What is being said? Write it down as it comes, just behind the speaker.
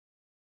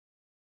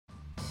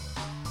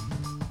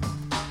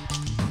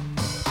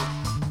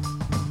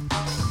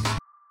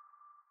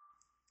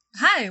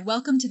Hi,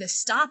 welcome to the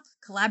Stop,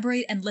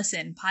 Collaborate, and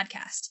Listen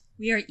podcast.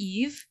 We are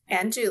Eve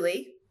and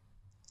Julie.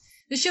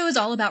 The show is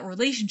all about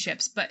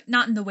relationships, but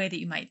not in the way that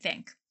you might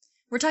think.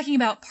 We're talking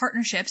about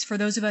partnerships for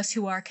those of us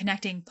who are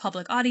connecting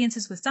public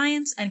audiences with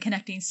science and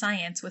connecting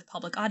science with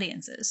public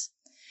audiences.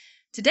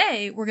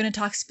 Today, we're going to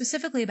talk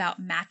specifically about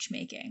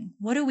matchmaking.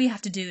 What do we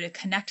have to do to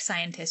connect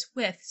scientists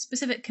with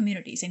specific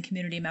communities and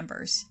community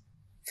members?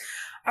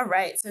 All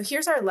right, so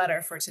here's our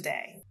letter for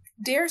today.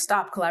 Dear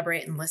Stop,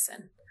 Collaborate, and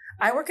Listen.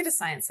 I work at a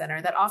science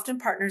center that often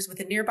partners with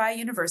a nearby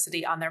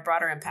university on their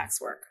broader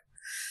impacts work.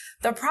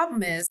 The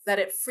problem is that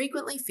it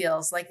frequently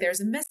feels like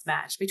there's a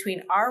mismatch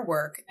between our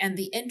work and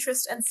the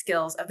interest and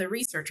skills of the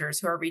researchers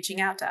who are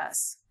reaching out to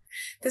us.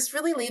 This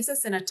really leaves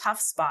us in a tough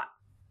spot.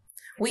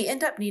 We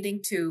end up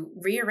needing to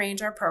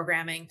rearrange our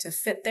programming to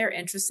fit their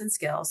interests and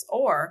skills,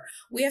 or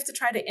we have to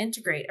try to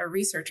integrate a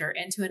researcher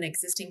into an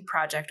existing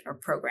project or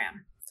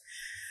program.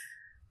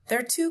 There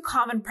are two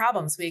common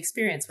problems we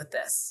experience with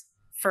this.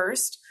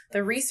 First,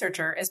 the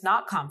researcher is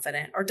not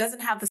confident or doesn't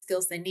have the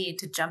skills they need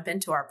to jump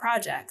into our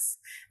projects.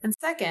 And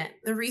second,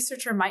 the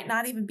researcher might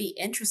not even be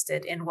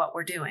interested in what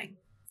we're doing.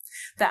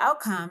 The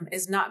outcome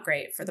is not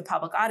great for the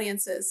public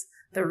audiences,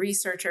 the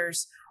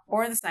researchers,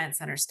 or the Science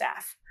Center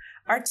staff.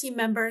 Our team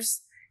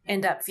members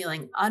end up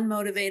feeling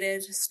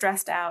unmotivated,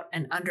 stressed out,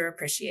 and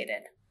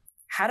underappreciated.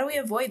 How do we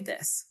avoid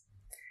this?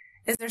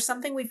 Is there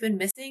something we've been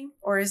missing,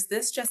 or is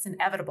this just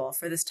inevitable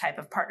for this type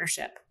of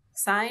partnership?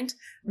 Signed,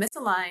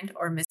 misaligned,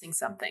 or missing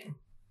something.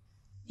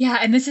 Yeah,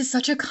 and this is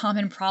such a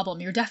common problem.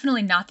 You're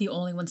definitely not the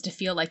only ones to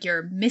feel like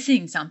you're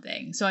missing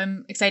something. So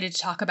I'm excited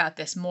to talk about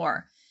this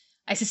more.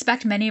 I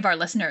suspect many of our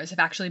listeners have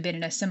actually been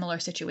in a similar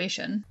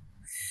situation.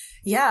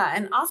 Yeah,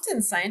 and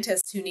often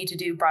scientists who need to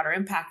do broader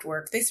impact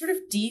work, they sort of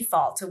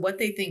default to what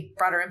they think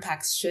broader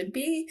impacts should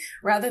be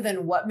rather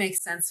than what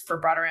makes sense for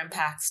broader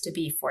impacts to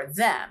be for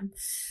them.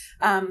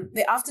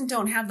 They often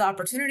don't have the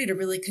opportunity to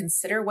really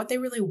consider what they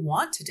really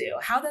want to do,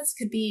 how this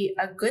could be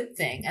a good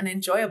thing, an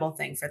enjoyable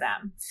thing for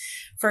them.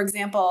 For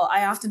example,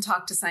 I often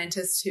talk to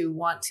scientists who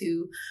want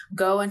to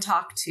go and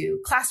talk to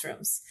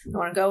classrooms. They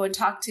want to go and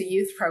talk to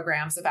youth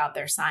programs about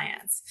their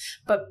science.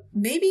 But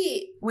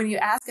maybe when you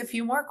ask a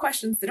few more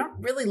questions, they don't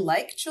really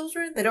like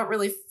children. They don't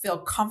really feel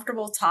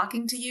comfortable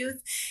talking to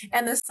youth.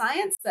 And the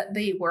science that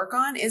they work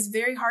on is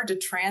very hard to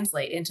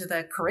translate into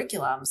the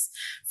curriculums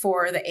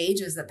for the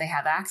ages that they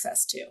have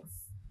access to.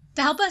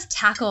 To help us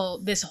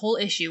tackle this whole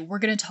issue, we're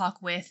going to talk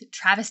with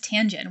Travis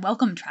Tangent.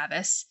 Welcome,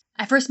 Travis.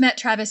 I first met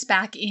Travis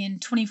back in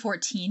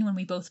 2014 when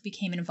we both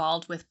became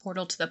involved with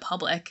Portal to the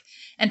Public.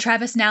 And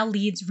Travis now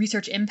leads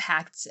research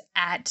impacts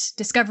at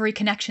Discovery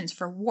Connections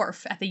for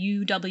WARF at the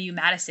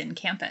UW-Madison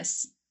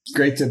campus.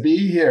 Great to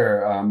be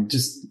here.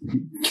 Just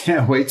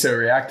can't wait to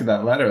react to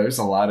that letter. There's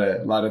a lot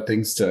of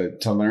things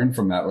to learn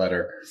from that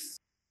letter.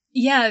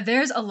 Yeah,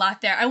 there's a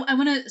lot there. I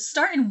want to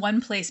start in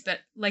one place, but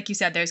like you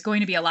said, there's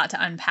going to be a lot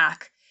to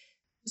unpack.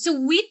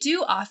 So we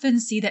do often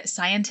see that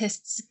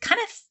scientists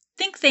kind of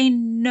think they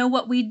know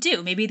what we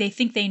do. Maybe they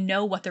think they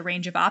know what the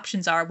range of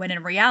options are, when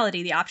in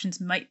reality, the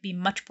options might be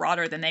much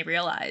broader than they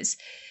realize.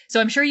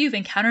 So I'm sure you've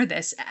encountered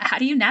this. How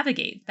do you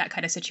navigate that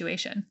kind of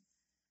situation?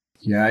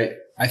 Yeah,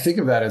 I think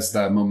of that as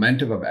the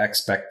momentum of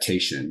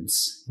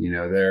expectations.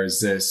 There's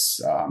this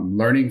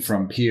learning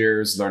from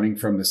peers, learning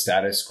from the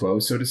status quo,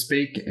 so to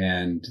speak.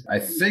 And I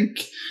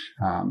think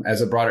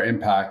as a broader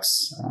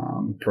impacts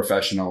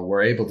professional,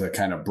 we're able to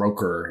kind of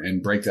broker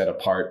and break that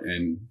apart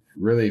and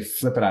really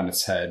flip it on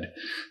its head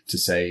to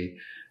say,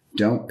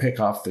 don't pick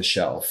off the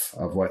shelf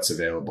of what's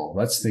available.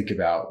 Let's think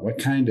about what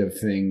kind of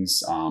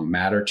things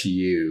matter to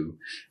you,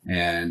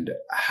 and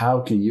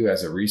how can you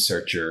as a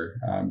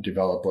researcher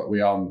develop what we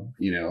all,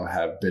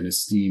 have been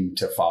esteemed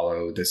to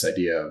follow, this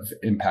idea of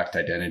impact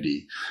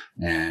identity,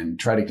 and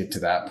try to get to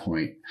that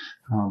point.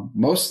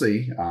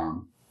 Mostly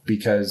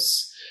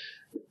because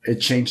it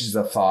changes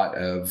the thought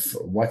of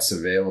what's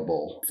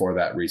available for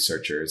that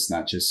researcher. It's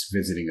not just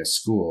visiting a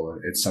school.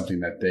 It's something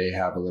that they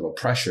have a little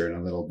pressure and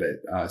a little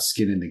bit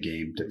skin in the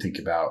game to think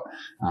about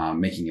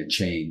making a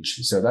change.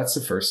 So that's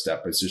the first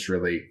step. It's just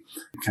really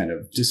kind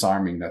of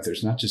disarming that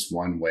there's not just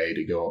one way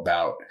to go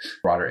about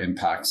broader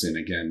impacts. And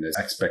again, this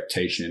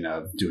expectation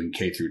of doing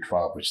K through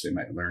 12, which they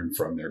might learn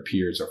from their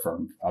peers or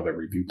from other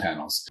review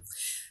panels.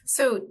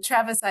 So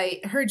Travis,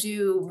 I heard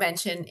you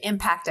mention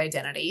impact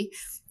identity,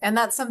 and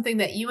that's something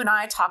that you and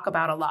I talk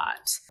about a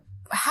lot.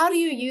 How do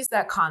you use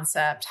that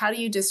concept? How do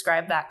you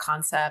describe that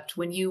concept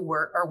when you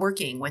are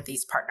working with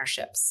these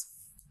partnerships?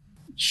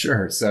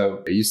 Sure.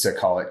 So I used to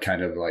call it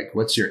kind of like,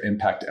 what's your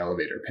impact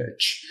elevator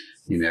pitch?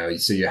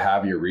 So you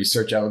have your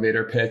research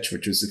elevator pitch,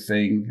 which was a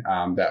thing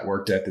that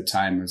worked at the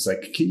time. It was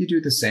like, can you do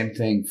the same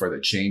thing for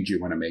the change you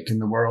want to make in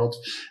the world?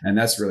 And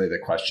that's really the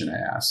question I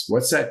asked.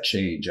 What's that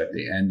change at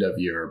the end of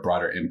your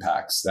broader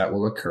impacts that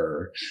will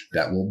occur,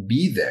 that will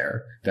be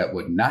there, that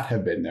would not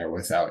have been there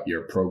without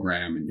your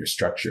program and your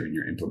structure and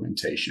your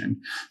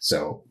implementation?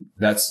 So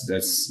that's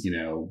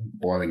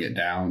boiling it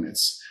down.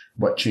 It's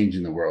What change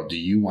in the world do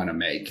you want to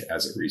make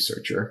as a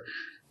researcher?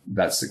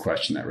 That's the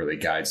question that really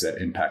guides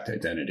that impact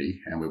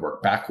identity. And we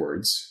work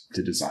backwards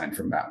to design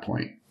from that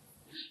point.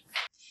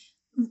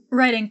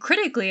 Right. And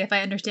critically, if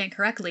I understand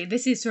correctly,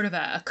 this is sort of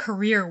a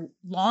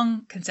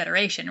career-long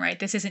consideration, right?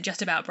 This isn't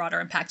just about broader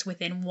impacts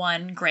within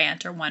one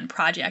grant or one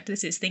project.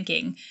 This is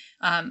thinking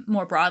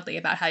more broadly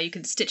about how you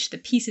can stitch the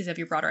pieces of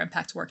your broader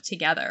impacts work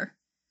together.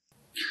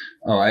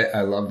 Oh,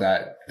 I love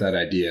that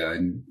idea.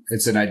 And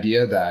it's an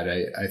idea that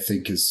I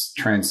think is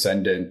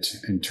transcendent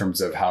in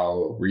terms of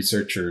how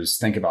researchers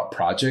think about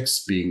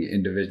projects being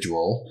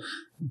individual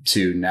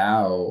to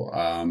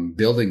now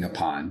building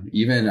upon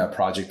even a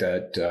project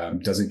that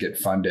doesn't get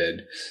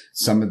funded.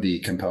 Some of the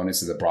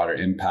components of the broader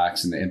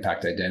impacts and the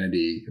impact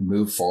identity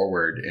move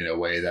forward in a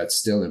way that's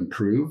still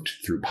improved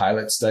through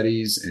pilot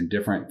studies and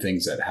different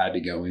things that had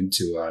to go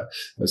into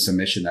a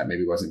submission that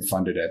maybe wasn't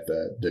funded at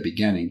the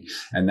beginning.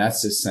 And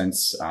that's the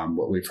sense,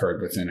 what we've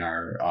heard within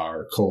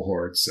our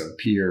cohorts of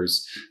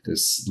peers,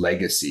 this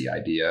legacy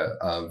idea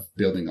of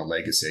building a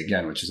legacy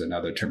again, which is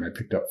another term I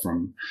picked up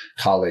from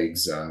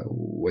colleagues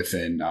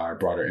within our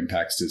broader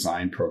impacts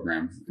design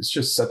program. It's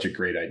just such a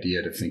great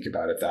idea to think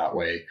about it that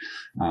way.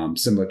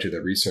 Similar to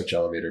the research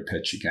elevator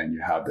pitch, again,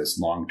 you have this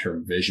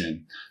long-term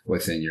vision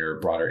within your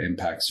broader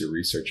impacts, your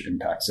research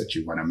impacts that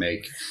you want to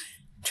make.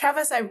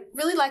 Travis, I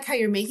really like how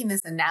you're making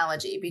this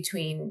analogy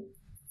between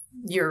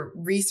your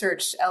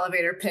research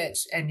elevator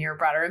pitch and your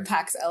broader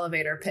impacts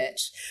elevator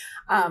pitch.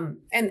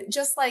 And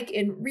just like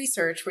in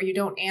research, where you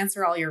don't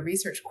answer all your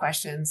research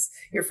questions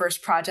your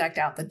first project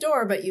out the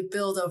door, but you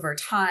build over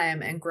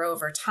time and grow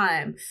over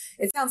time,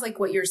 it sounds like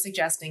what you're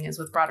suggesting is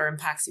with broader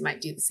impacts, you might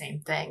do the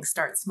same thing.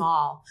 Start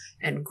small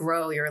and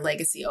grow your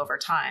legacy over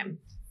time.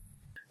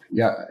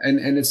 Yeah, and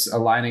it's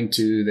aligning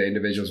to the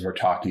individuals we're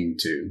talking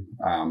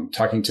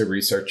to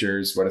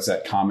researchers. What is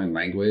that common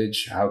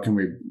language? How can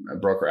we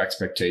broker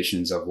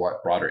expectations of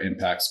what broader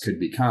impacts could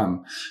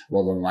become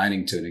while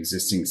aligning to an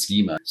existing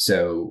schema?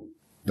 So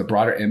the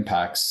broader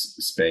impacts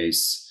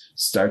space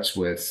starts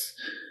with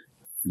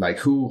like,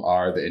 who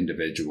are the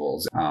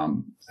individuals?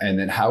 And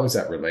then how is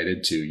that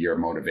related to your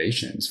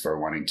motivations for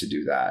wanting to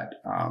do that?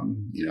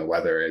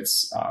 Whether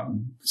it's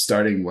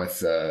starting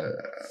with a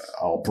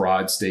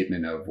broad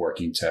statement of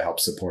working to help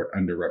support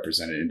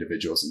underrepresented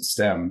individuals in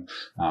STEM,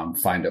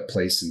 find a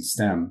place in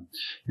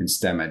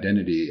STEM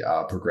identity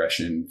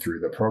progression through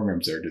the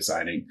programs they're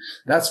designing.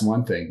 That's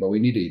one thing, but we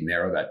need to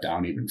narrow that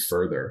down even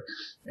further.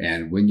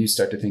 And when you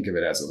start to think of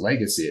it as a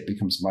legacy, it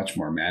becomes much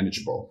more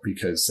manageable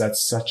because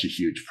that's such a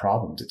huge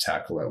problem to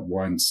tackle at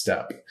one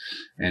step.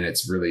 And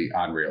it's really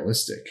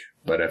unrealistic.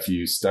 But if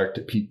you start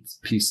to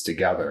piece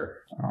together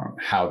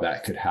how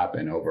that could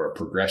happen over a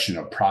progression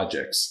of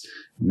projects,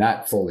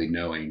 not fully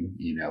knowing,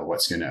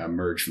 what's going to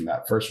emerge from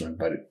that first one,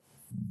 but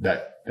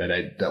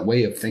that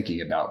way of thinking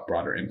about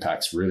broader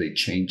impacts really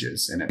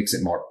changes, and it makes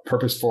it more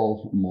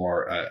purposeful,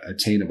 more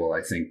attainable,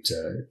 I think,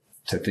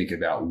 to think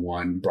about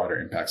one broader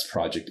impacts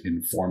project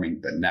informing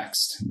the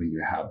next when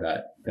you have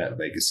that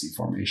legacy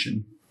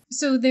formation.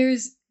 So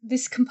there's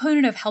this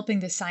component of helping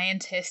the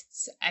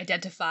scientists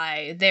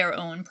identify their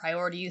own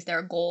priorities,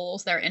 their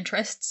goals, their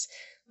interests.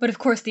 But of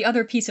course, the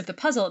other piece of the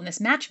puzzle in this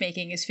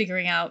matchmaking is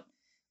figuring out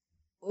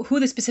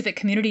who the specific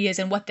community is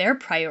and what their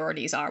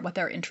priorities are, what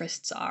their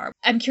interests are.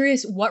 I'm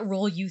curious what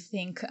role you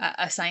think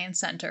a science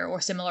center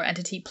or similar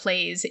entity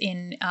plays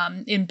in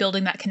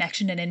building that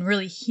connection and in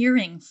really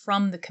hearing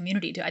from the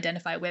community to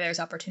identify where there's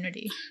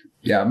opportunity.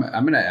 Yeah,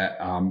 I'm going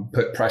to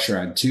put pressure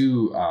on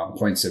two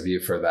points of view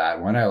for that.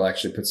 One, I'll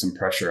actually put some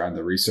pressure on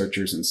the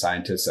researchers and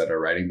scientists that are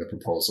writing the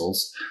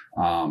proposals.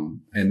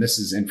 And this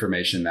is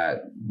information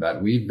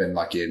that we've been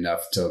lucky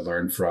enough to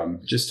learn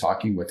from just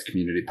talking with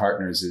community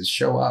partners is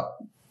show up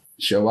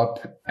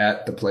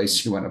at the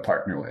place you want to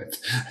partner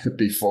with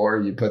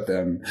before you put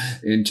them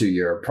into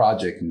your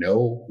project.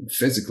 Know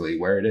physically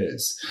where it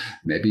is.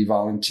 Maybe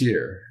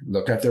volunteer.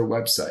 Look at their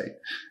website.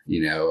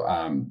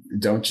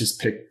 Don't just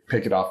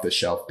pick it off the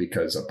shelf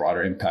because a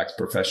broader impacts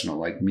professional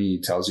like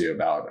me tells you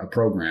about a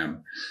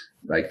program.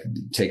 Like,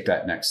 take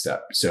that next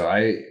step. So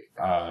I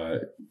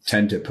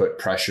tend to put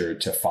pressure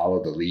to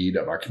follow the lead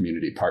of our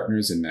community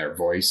partners in their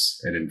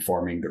voice and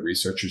informing the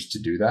researchers to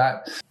do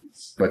that.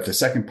 But the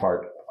second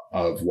part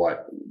of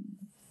what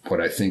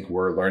I think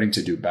we're learning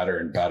to do better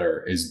and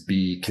better is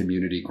be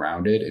community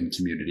grounded and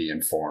community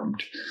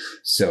informed,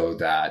 so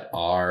that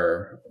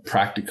our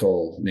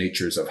practical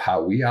natures of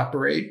how we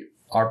operate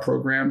our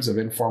programs of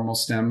informal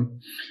STEM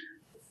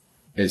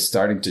is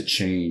starting to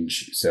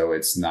change. So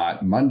it's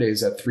not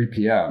Mondays at 3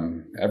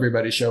 p.m.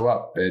 Everybody show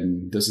up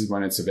and this is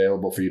when it's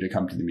available for you to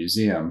come to the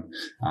museum.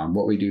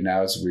 What we do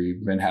now is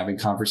we've been having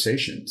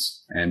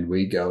conversations, and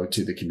we go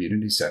to the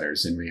community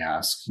centers and we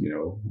ask,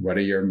 what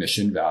are your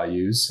mission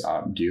values?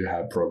 Do you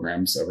have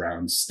programs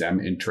around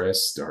STEM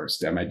interest or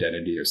STEM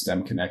identity or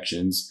STEM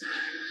connections?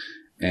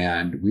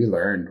 And we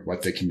learn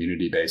what the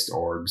community-based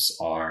orgs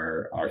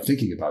are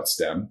thinking about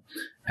STEM.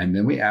 And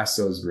then we ask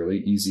those really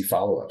easy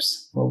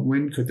follow-ups. Well,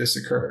 when could this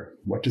occur?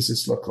 What does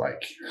this look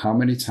like? How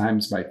many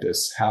times might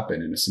this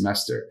happen in a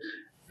semester?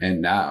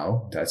 And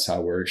now that's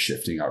how we're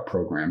shifting our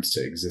programs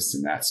to exist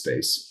in that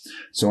space.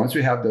 So once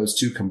we have those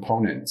two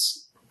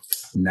components,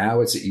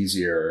 now it's an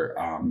easier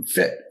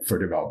fit for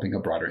developing a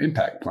broader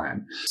impact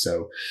plan.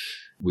 So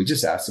we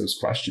just ask those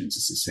questions.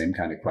 It's the same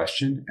kind of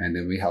question. And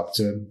then we help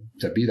to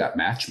be that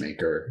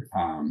matchmaker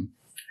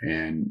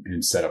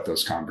and set up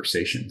those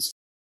conversations.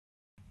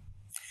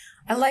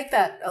 I like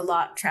that a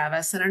lot,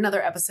 Travis. In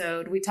another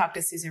episode, we talked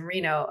to Susan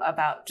Reno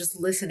about just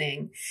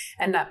listening,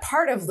 and that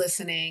part of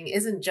listening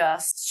isn't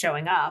just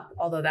showing up,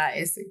 although that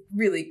is a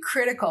really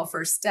critical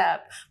first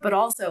step, but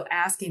also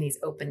asking these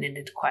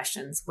open-ended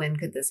questions. When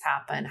could this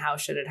happen? How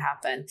should it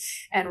happen?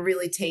 And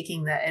really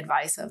taking the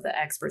advice of the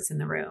experts in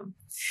the room.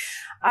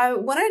 I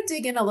want to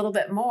dig in a little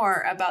bit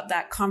more about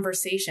that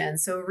conversation.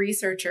 So a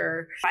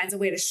researcher finds a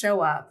way to show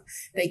up.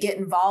 They get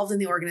involved in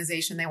the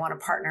organization they want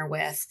to partner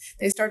with.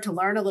 They start to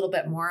learn a little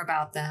bit more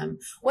about them.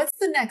 What's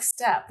the next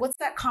step? What's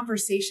that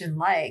conversation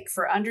like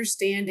for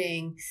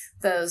understanding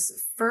those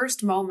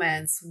first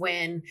moments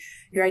when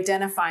you're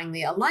identifying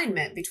the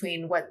alignment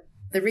between what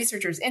the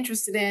researcher is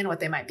interested in, what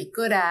they might be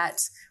good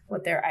at,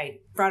 what their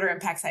broader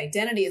impacts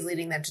identity is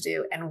leading them to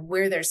do, and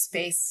where there's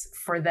space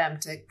for them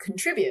to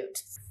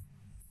contribute?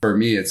 For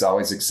me, it's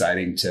always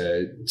exciting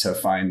to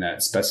find that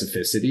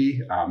specificity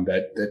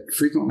that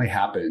frequently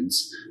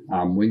happens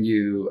when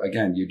you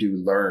do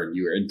learn.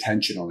 You are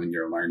intentional in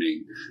your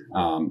learning.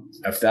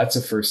 If that's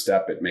a first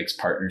step, it makes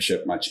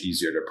partnership much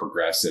easier to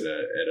progress at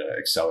an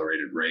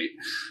accelerated rate.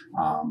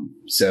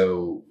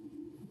 So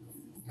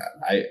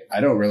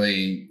I don't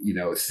really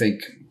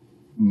think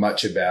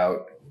much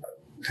about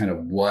kind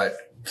of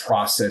what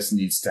process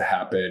needs to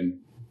happen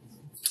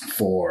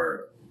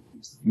for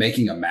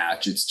making a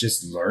match. It's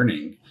just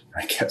learning,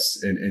 I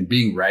guess, and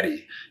being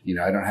ready.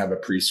 I don't have a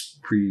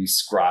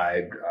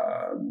prescribed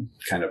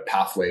kind of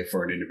pathway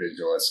for an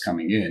individual that's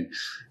coming in.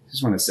 I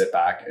just want to sit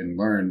back and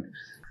learn.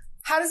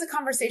 How does a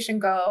conversation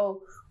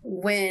go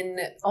when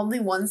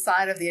only one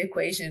side of the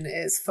equation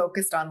is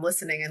focused on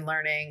listening and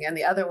learning, and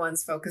the other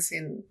one's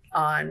focusing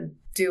on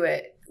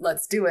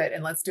let's do it,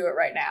 and let's do it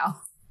right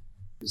now?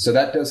 So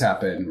that does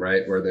happen,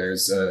 right? Where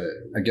there's,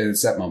 again,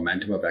 it's that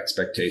momentum of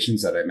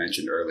expectations that I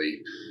mentioned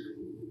early.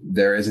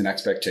 There is an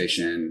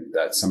expectation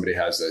that somebody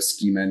has a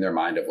schema in their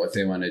mind of what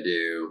they want to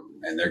do,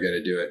 and they're going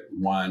to do it,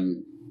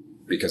 one,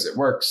 because it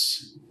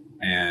works,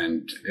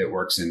 and it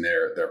works in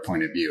their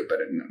point of view, but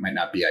it might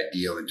not be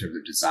ideal in terms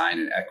of design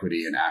and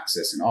equity and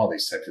access and all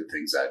these types of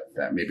things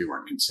that maybe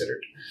weren't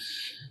considered.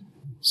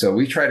 So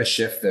we try to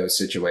shift those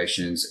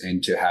situations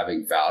into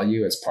having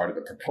value as part of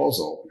the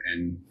proposal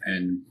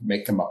and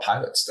make them a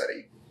pilot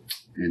study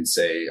and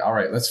say, all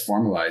right, let's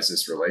formalize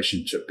this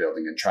relationship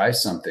building and try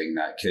something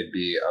that could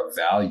be of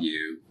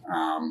value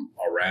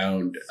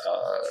around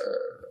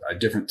a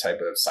different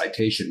type of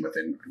citation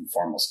within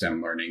informal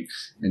STEM learning,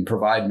 and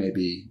provide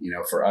maybe,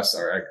 for us,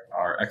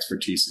 our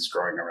expertise is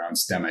growing around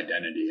STEM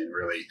identity and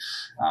really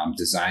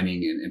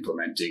designing and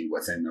implementing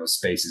within those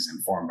spaces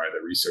informed by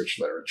the research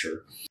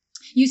literature.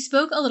 You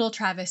spoke a little,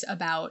 Travis,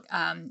 about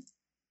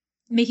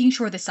making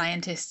sure the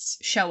scientists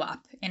show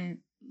up and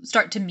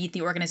start to meet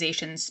the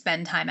organizations,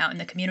 spend time out in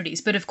the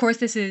communities. But of course,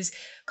 this is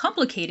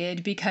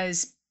complicated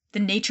because the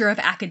nature of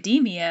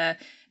academia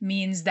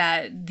means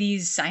that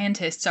these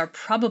scientists are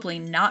probably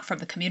not from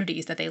the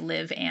communities that they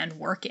live and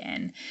work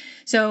in.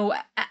 So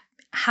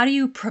how do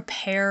you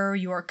prepare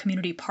your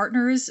community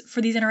partners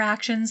for these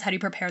interactions? How do you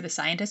prepare the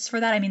scientists for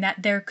that? I mean,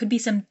 that there could be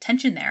some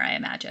tension there, I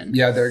imagine.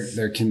 Yeah,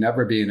 there can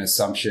never be an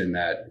assumption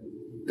that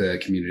the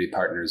community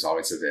partner is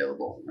always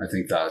available. I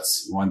think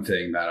that's one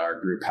thing that our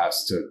group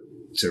has to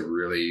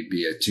really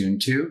be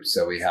attuned to.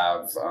 So we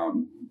have,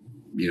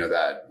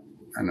 that,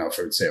 I don't know if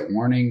I would say a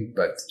warning,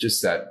 but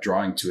just that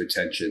drawing to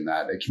attention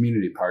that a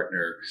community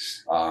partner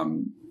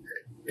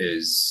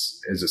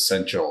is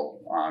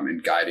essential in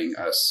guiding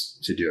us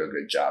to do a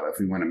good job. If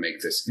we want to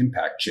make this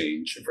impact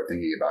change, if we're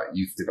thinking about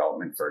youth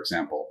development, for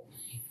example,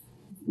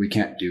 we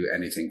can't do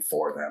anything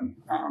for them.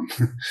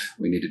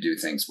 We need to do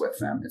things with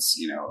them. It's,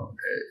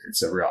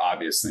 it's a real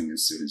obvious thing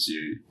as soon as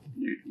you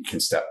can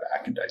step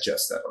back and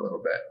digest that a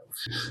little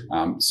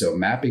bit. So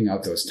mapping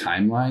out those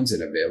timelines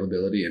and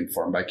availability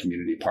informed by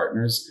community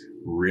partners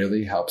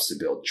really helps to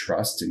build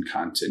trust and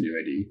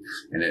continuity,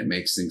 and it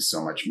makes things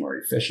so much more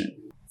efficient.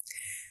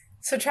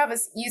 So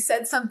Travis, you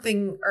said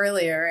something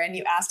earlier and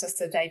you asked us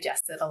to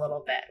digest it a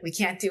little bit. We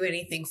can't do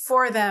anything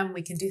for them.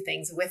 We can do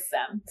things with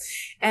them.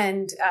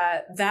 And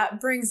that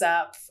brings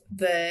up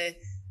the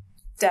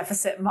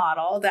deficit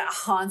model that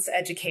haunts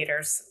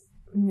educators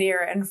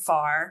near and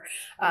far.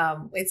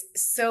 It's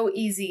so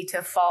easy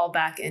to fall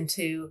back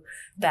into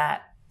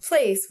that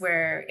place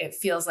where it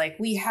feels like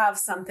we have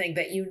something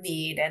that you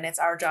need and it's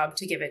our job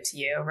to give it to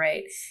you,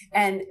 right?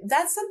 And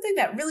that's something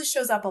that really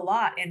shows up a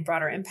lot in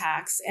broader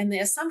impacts and the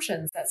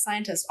assumptions that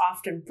scientists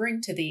often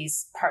bring to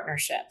these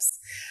partnerships.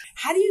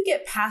 How do you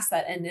get past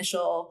that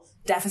initial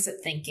deficit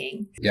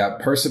thinking? Yeah,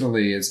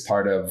 personally, as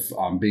part of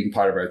being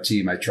part of our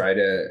team, I try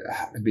to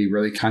be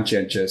really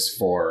conscientious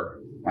for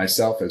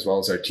myself as well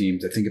as our team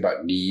to think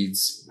about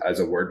needs as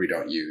a word we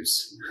don't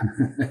use.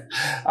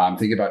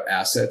 Think about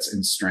assets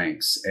and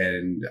strengths.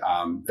 And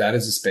that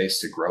is a space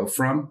to grow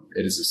from.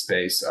 It is a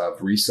space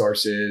of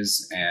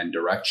resources and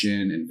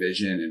direction and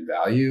vision and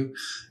value.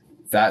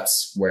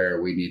 That's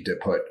where we need to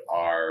put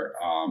our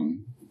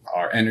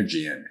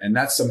energy in. And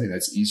that's something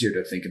that's easier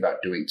to think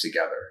about doing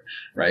together,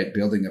 right?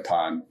 Building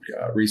upon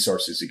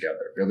resources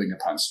together, building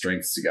upon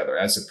strengths together,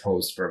 as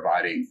opposed to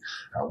providing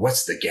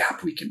what's the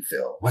gap we can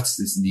fill? What's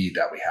this need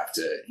that we have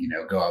to,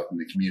 go out in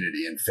the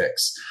community and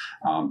fix?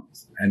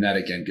 And that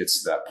again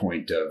gets to that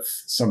point of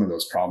some of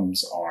those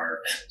problems are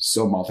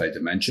so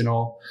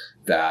multidimensional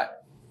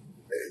that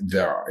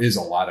there is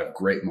a lot of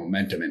great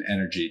momentum and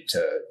energy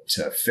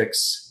to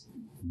fix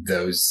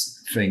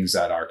those things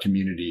that our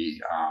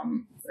community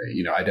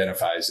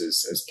identifies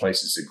as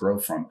places to grow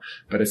from,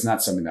 but it's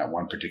not something that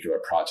one particular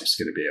project's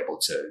going to be able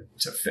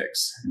to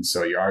fix. And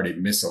so you're already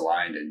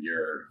misaligned in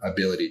your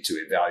ability to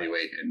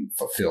evaluate and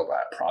fulfill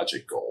that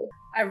project goal.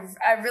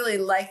 I really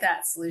like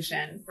that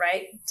solution,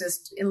 right?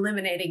 Just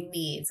eliminating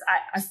needs.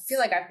 I feel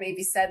like I've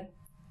maybe said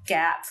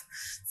gap,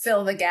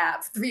 fill the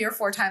gap 3 or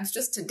 4 times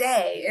just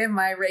today in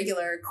my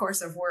regular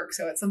course of work.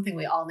 So it's something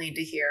we all need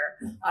to hear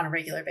on a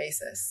regular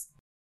basis.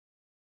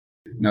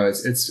 No,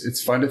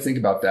 it's fun to think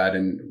about that.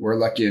 And we're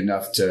lucky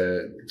enough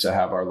to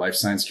have our life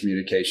science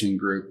communication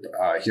group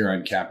here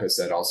on campus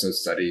that also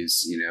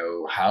studies,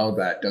 how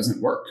that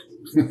doesn't work.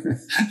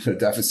 The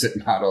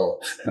deficit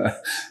model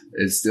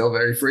is still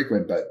very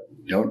frequent, but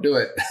don't do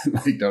it.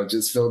 Don't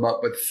just fill them up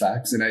with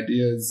facts and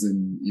ideas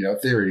and,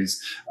 theories,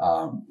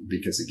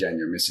 because again,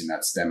 you're missing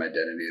that STEM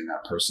identity and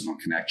that personal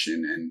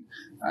connection.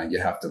 And you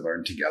have to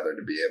learn together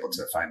to be able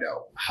to find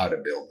out how to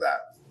build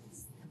that.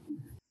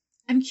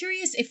 I'm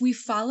curious if we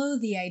follow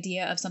the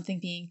idea of something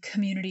being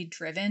community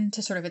driven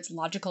to sort of its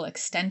logical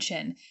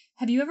extension.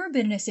 Have you ever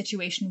been in a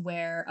situation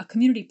where a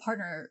community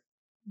partner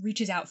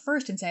reaches out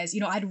first and says,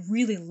 I'd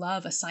really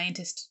love a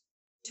scientist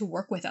to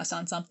work with us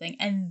on something,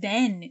 and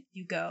then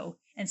you go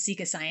and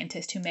seek a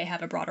scientist who may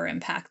have a broader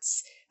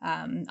impacts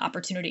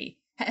opportunity?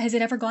 Has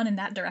it ever gone in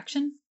that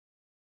direction?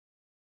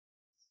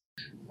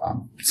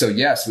 So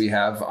yes, we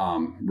have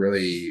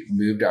really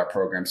moved our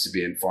programs to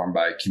be informed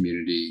by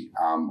community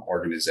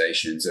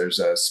organizations. There's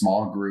a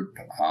small group,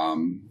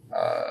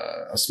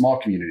 a small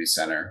community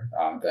center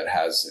that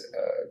has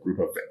a group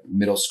of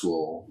middle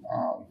school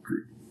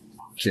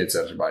kids.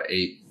 That's about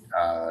 8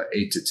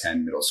 to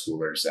 10 middle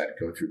schoolers that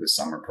go through the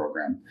summer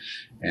program.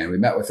 And we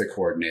met with the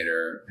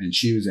coordinator, and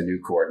she was a new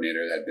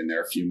coordinator that had been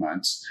there a few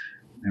months.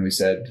 And we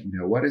said,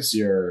 what is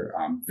your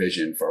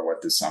vision for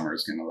what the summer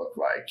is going to look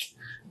like?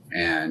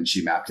 And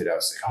she mapped it out.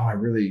 It's like, I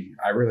really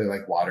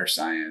like water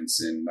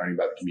science and learning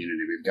about the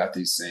community. We've got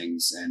these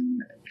things in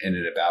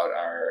and about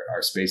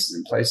our spaces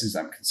and places.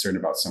 I'm concerned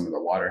about some of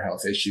the water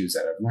health issues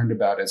that I've learned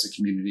about as a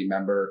community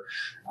member.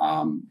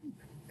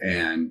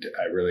 And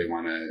I really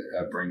want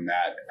to bring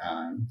that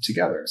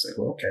together. It's like,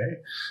 well, okay.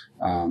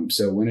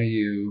 So when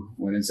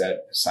is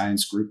that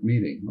science group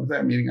meeting? Well,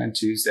 that meeting on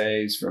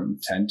Tuesdays from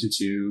 10 to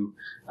 2.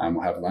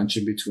 We'll have lunch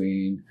in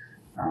between.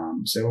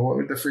 So what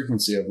would the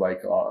frequency of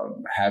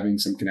having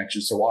some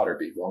connections to water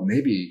be? Well,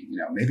 maybe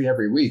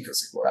every week. I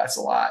was like, well, that's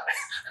a lot.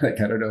 I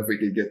don't know if we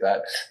could get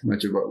that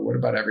much of what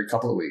about every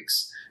couple of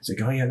weeks? It's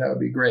like, oh yeah, that would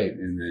be great.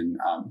 And then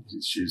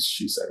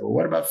she said, well,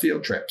 what about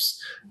field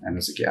trips? And I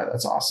was like, yeah,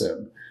 that's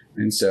awesome.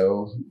 And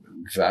so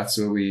that's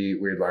what we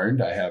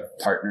learned. I have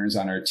partners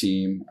on our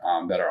team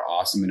that are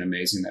awesome and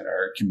amazing, that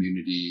are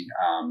community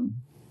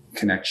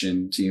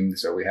connection team.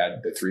 So we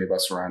had the 3 of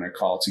us were on a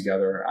call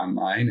together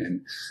online,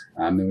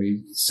 and then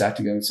we sat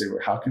together and said, well,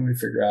 how can we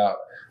figure out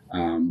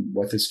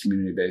what this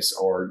community-based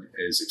org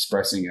is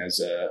expressing as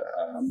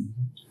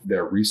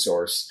their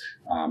resource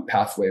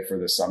pathway for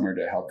the summer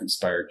to help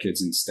inspire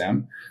kids in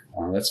STEM.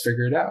 Let's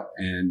figure it out.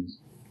 And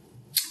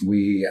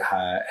we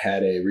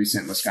had a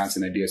recent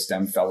Wisconsin Idea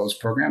STEM Fellows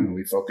program, and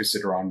we focused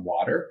it around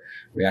water.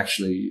 We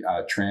actually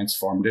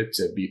transformed it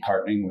to be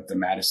partnering with the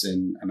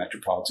Madison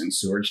Metropolitan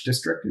Sewerage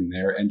District and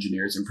their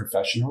engineers and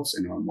professionals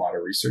and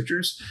water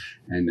researchers.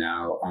 And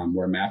now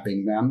we're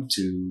mapping them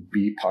to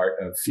be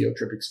part of field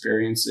trip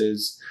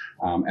experiences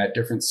at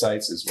different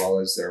sites, as well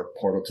as their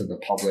portal to the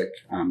public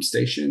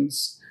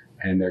stations.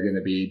 And they're going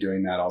to be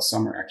doing that all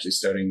summer, actually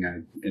starting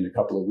in a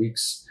couple of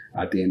weeks.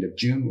 At the end of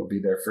June will be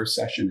their first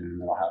session,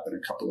 and it'll happen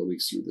a couple of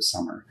weeks through the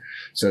summer.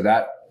 So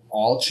that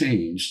all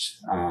changed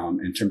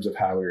in terms of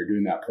how we were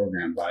doing that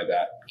program by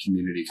that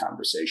community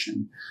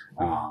conversation.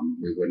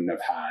 We wouldn't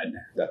have had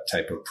that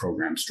type of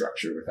program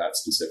structure with that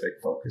specific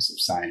focus of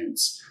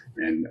science,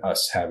 and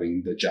us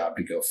having the job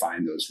to go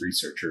find those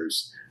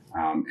researchers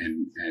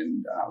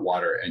and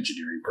water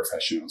engineering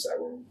professionals that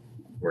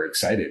were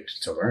excited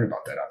to learn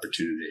about that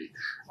opportunity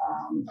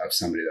of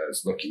somebody that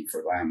is looking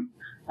for them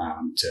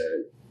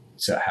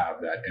to have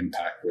that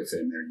impact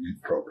within their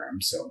youth program.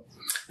 So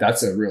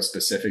that's a real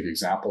specific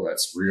example.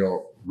 That's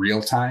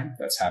real time.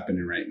 That's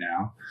happening right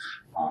now.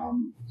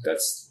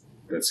 That's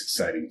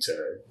exciting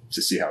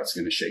to see how it's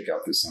going to shake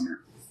out this summer.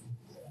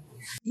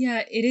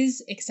 Yeah, it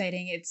is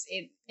exciting.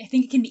 I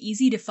think it can be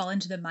easy to fall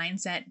into the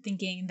mindset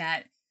thinking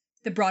that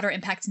the broader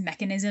impacts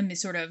mechanism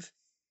is sort of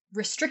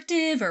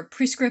restrictive or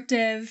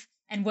prescriptive.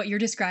 And what you're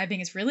describing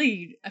is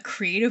really a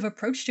creative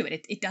approach to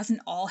it. It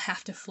doesn't all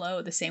have to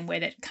flow the same way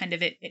that kind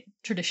of it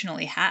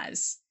traditionally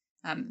has.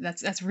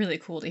 That's really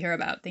cool to hear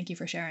about. Thank you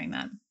for sharing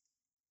that.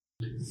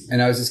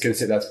 And I was just going to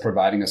say that's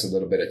providing us a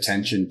little bit of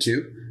tension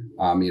too.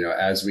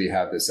 As we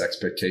have this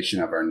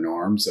expectation of our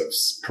norms of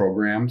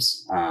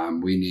programs,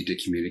 we need to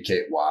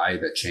communicate why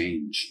the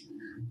change.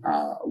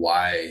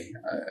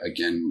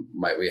 Again,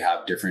 might we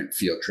have different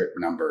field trip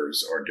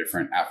numbers or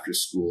different after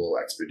school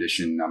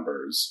expedition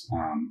numbers?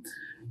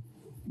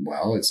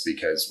 Well, it's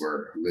because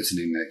we're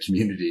listening to the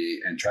community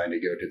and trying to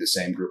go to the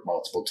same group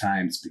multiple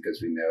times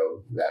because we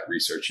know that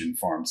research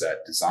informs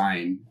that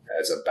design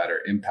as a better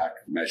impact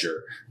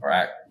measure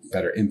or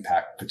better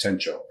impact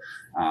potential.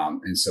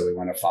 And so we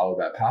want to follow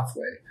that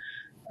pathway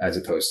as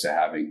opposed to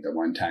having the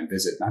one-time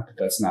visit. Not that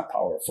that's not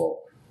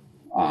powerful.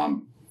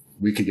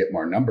 We could get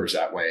more numbers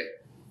that way,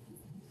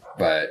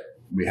 but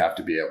we have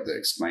to be able to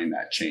explain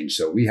that change.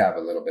 So we have a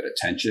little bit of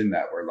tension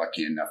that we're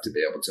lucky enough to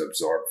be able to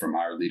absorb from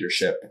our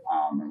leadership.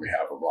 And we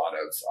have a lot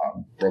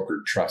of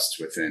brokered trust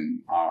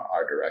within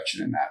our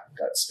direction in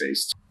that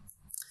space.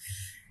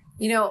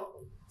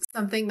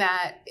 Something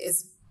that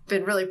has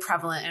been really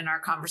prevalent in our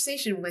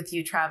conversation with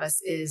you,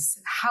 Travis,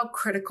 is how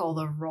critical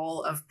the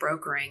role of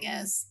brokering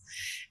is.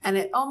 And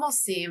it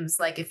almost seems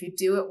like if you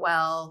do it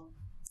well,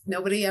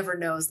 nobody ever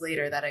knows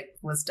later that it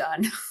was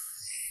done.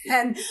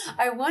 And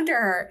I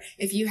wonder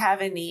if you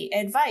have any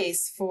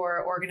advice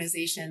for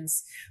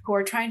organizations who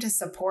are trying to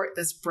support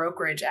this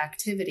brokerage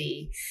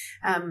activity.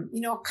 Kind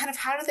of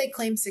how do they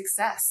claim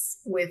success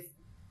with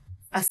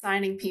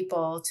assigning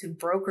people to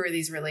broker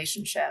these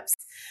relationships?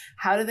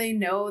 How do they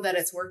know that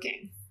it's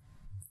working?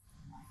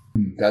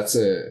 That's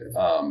a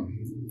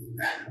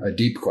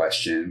deep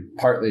question,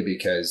 partly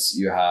because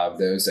you have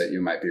those that you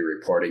might be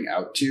reporting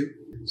out to.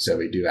 So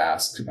we do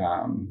ask,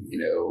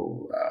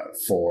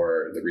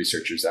 for the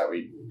researchers that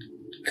we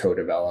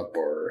co-develop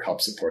or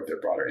help support their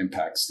broader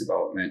impacts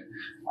development,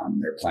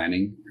 their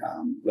planning.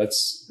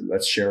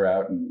 Let's share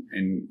out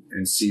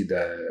and see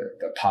the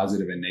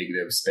positive and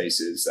negative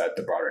spaces that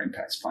the broader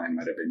impacts plan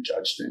might have been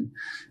judged in.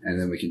 And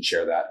then we can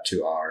share that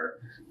to our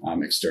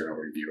external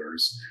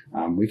reviewers.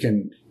 We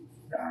can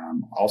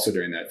also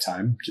during that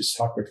time, just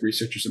talk with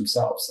researchers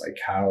themselves, like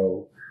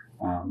how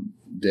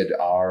did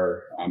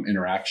our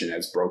interaction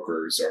as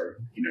brokers or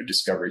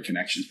discovery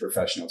connections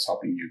professionals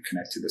helping you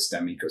connect to the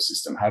STEM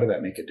ecosystem, how did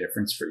that make a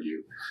difference for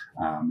you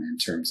in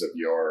terms of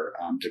your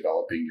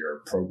developing your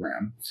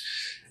program?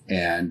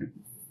 And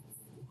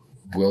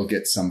we'll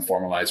get some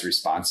formalized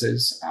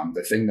responses.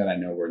 The thing that I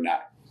know we're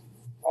not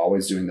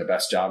always doing the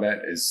best job at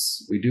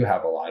is we do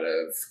have a lot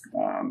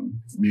of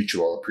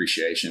mutual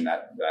appreciation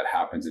that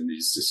happens in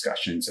these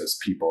discussions as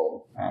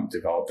people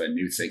develop a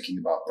new thinking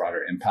about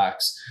broader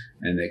impacts,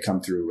 and they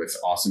come through with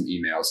awesome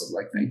emails of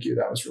like, thank you,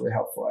 that was really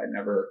helpful. I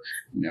never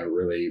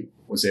really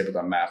was able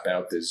to map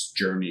out this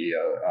journey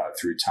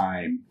through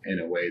time in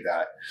a way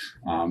that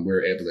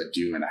we're able to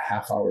do in a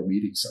half-hour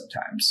meeting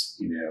sometimes.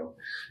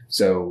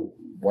 So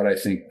what I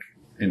think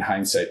in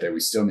hindsight that we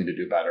still need to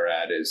do better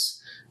at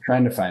is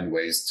trying to find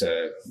ways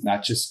to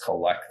not just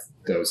collect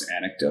those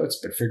anecdotes,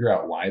 but figure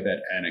out why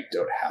that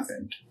anecdote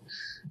happened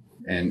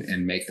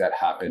and make that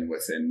happen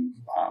within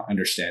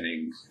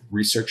understanding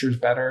researchers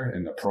better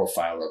and the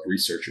profile of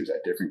researchers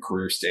at different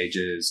career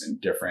stages and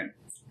different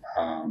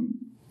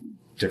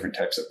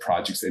types of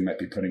projects they might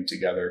be putting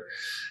together,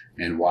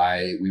 and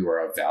why we were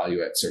of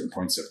value at certain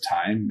points of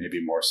time,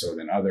 maybe more so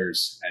than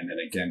others. And then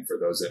again, for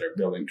those that are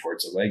building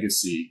towards a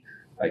legacy,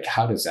 like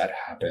how does that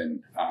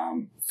happen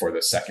for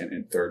the second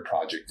and third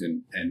project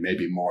and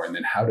maybe more? And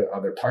then how do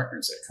other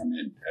partners that come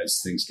in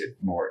as things get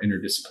more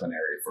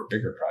interdisciplinary for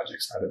bigger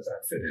projects, how does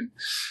that fit in?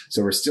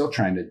 So we're still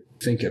trying to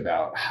think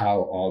about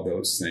how all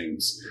those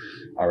things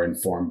are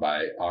informed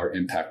by our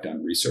impact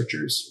on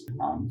researchers.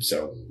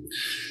 So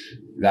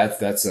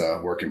that's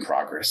a work in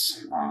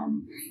progress.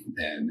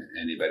 And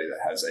anybody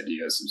that has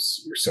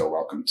ideas, we're so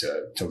welcome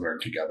to learn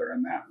together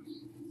on that.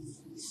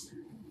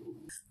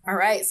 All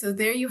right. So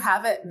there you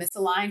have it,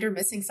 misaligned or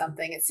missing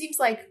something. It seems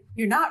like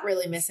you're not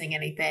really missing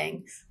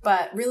anything,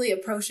 but really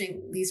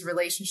approaching these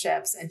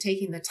relationships and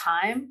taking the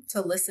time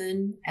to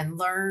listen and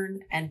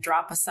learn and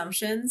drop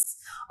assumptions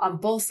on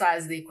both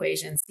sides of the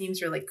equation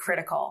seems really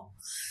critical.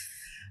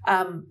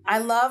 I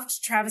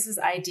loved Travis's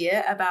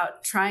idea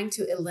about trying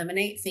to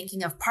eliminate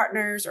thinking of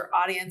partners or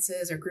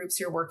audiences or groups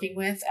you're working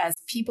with as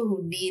people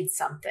who need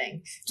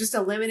something. Just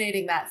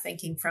eliminating that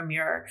thinking from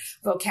your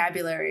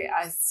vocabulary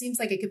seems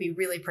like it could be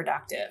really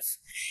productive.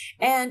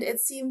 And it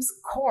seems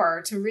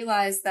core to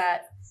realize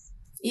that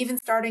even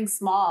starting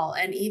small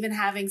and even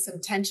having some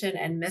tension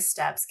and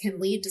missteps can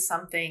lead to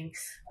something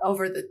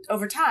over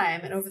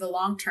time and over the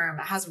long term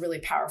that has a really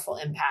powerful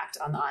impact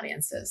on the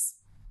audiences.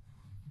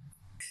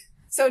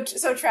 So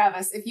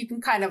Travis, if you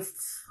can kind of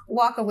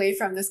walk away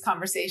from this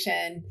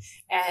conversation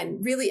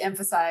and really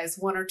emphasize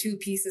one or two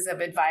pieces of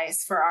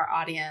advice for our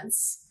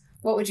audience,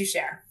 What would you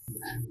share?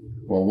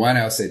 Well, one,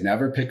 I'll say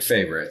never pick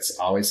favorites.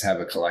 Always have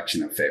a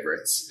collection of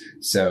favorites.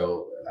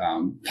 So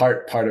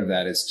part of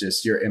that is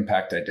just your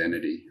impact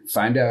identity.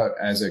 Find out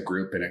as a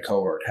group and a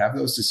cohort, have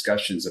those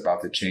discussions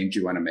about the change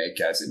you want to make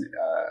as an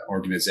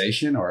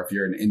organization, or if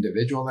you're an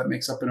individual that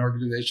makes up an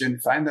organization,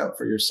 find out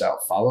for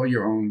yourself. Follow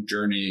your own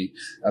journey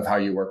of how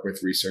you work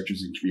with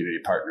researchers and community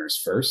partners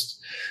first,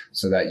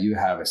 so that you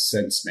have a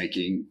sense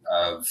making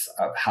of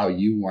how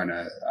you want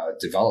to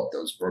develop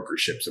those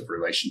brokerships of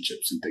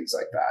relationships and things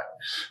like that.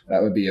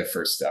 That would be a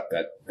first step.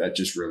 That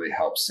just really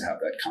helps to have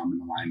that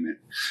common alignment.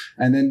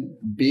 And then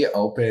be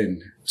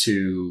open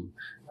to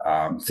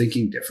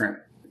thinking different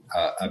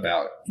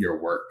about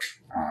your work.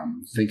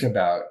 Think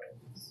about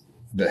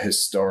the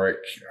historic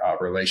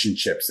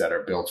relationships that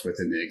are built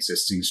within the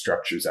existing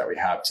structures that we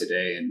have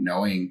today, and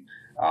knowing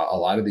a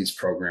lot of these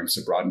programs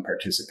to broaden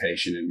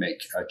participation and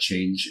make a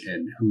change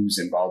in who's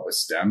involved with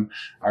STEM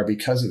are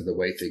because of the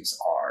way things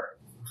are.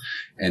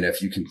 And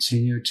if you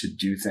continue to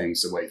do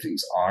things the way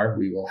things are,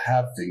 we will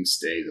have things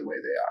stay the way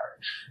they are.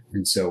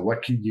 And so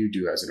what can you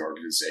do as an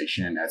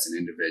organization, as an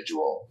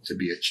individual, to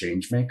be a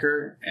change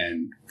maker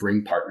and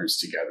bring partners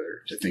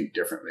together to think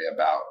differently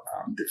about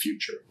the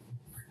future?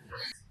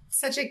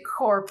 Such a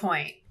core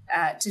point,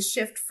 to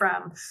shift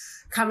from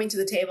coming to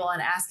the table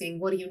and asking,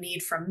 what do you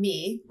need from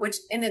me? Which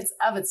in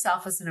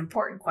itself is an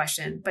important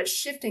question, but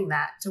shifting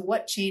that to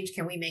what change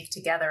can we make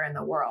together in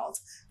the world?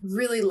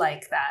 Really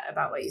like that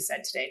about what you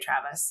said today,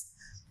 Travis.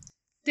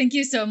 Thank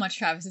you so much,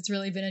 Travis. It's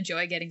really been a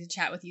joy getting to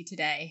chat with you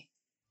today.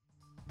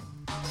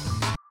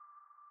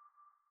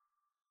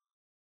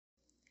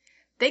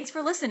 Thanks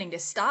for listening to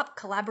Stop,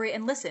 Collaborate,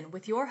 and Listen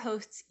with your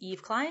hosts,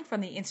 Eve Klein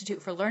from the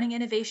Institute for Learning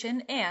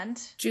Innovation and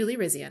Julie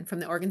Rizian from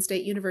the Oregon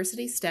State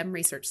University STEM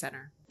Research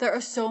Center. There are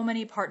so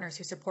many partners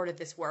who supported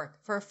this work.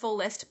 For a full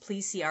list,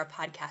 please see our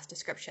podcast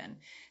description.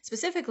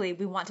 Specifically,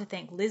 we want to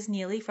thank Liz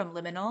Neely from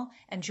Liminal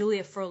and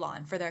Julia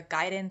Furlon for their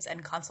guidance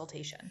and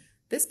consultation.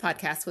 This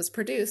podcast was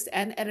produced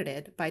and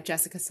edited by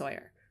Jessica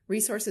Sawyer.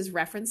 Resources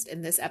referenced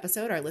in this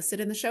episode are listed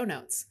in the show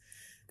notes.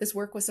 This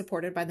work was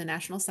supported by the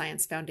National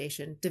Science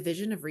Foundation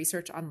Division of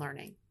Research on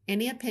Learning.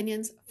 Any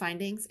opinions,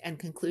 findings, and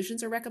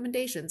conclusions or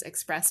recommendations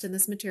expressed in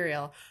this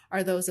material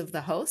are those of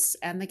the hosts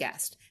and the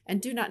guest,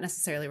 and do not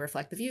necessarily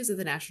reflect the views of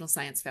the National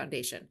Science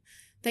Foundation.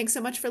 Thanks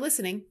so much for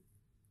listening.